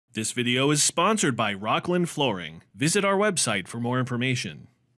This video is sponsored by Rockland Flooring. Visit our website for more information.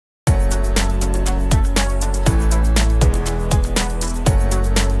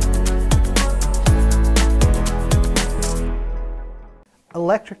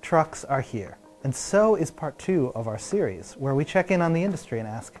 Electric trucks are here, and so is part 2 of our series, where we check in on the industry and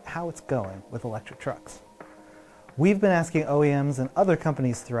ask how it's going with electric trucks. We've been asking OEMs and other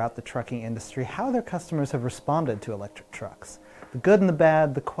companies throughout the trucking industry how their customers have responded to electric trucks. The good and the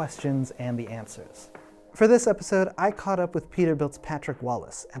bad, the questions, and the answers. For this episode, I caught up with Peterbilt's Patrick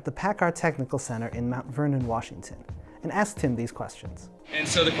Wallace at the PACCAR Technical Center in Mount Vernon, Washington, and asked him these questions. And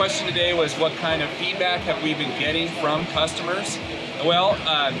so the question today was, what kind of feedback have we been getting from customers? Well,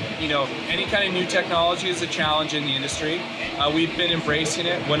 any kind of new technology is a challenge in the industry. We've been embracing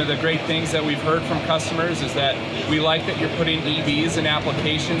it. One of the great things that we've heard from customers is that we like that you're putting EVs in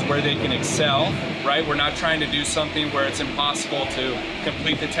applications where they can excel, right? We're not trying to do something where it's impossible to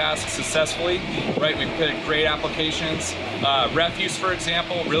complete the task successfully, right? We've put great applications. Refuse, for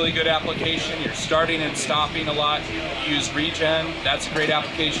example, really good application. You're starting and stopping a lot. You use regen, that's a great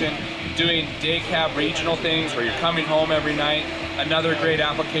application. Doing day cab regional things where you're coming home every night, another great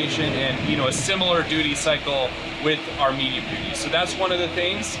application, and a similar duty cycle with our medium duty. So that's one of the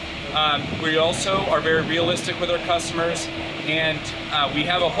things. We also are very realistic with our customers, and we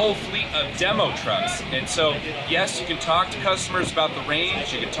have a whole fleet of demo trucks. And so, yes, you can talk to customers about the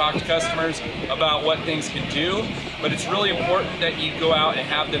range, you can talk to customers about what things can do, but it's really important that you go out and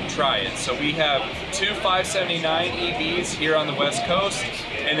have them try it. So we have 2 579 EVs here on the West Coast,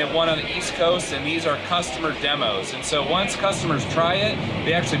 and then one on the East Coast, and these are customer demos. And so once customers try it,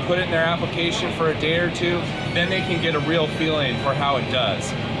 they actually put it in their application for a day or two, then they can get a real feeling for how it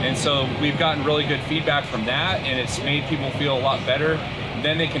does. And so we've gotten really good feedback from that, and it's made people feel a lot better.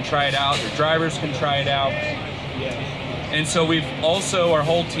 Then they can try it out, their drivers can try it out. And so we've also, our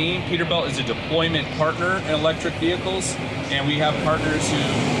whole team, Peterbilt is a deployment partner in electric vehicles, and we have partners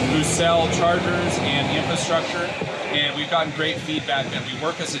who sell chargers and infrastructure, and we've gotten great feedback that we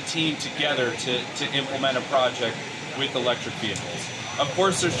work as a team together to implement a project with electric vehicles. Of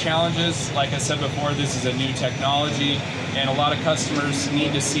course, there's challenges. Like I said before, this is a new technology, and a lot of customers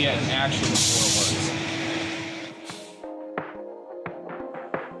need to see it in action before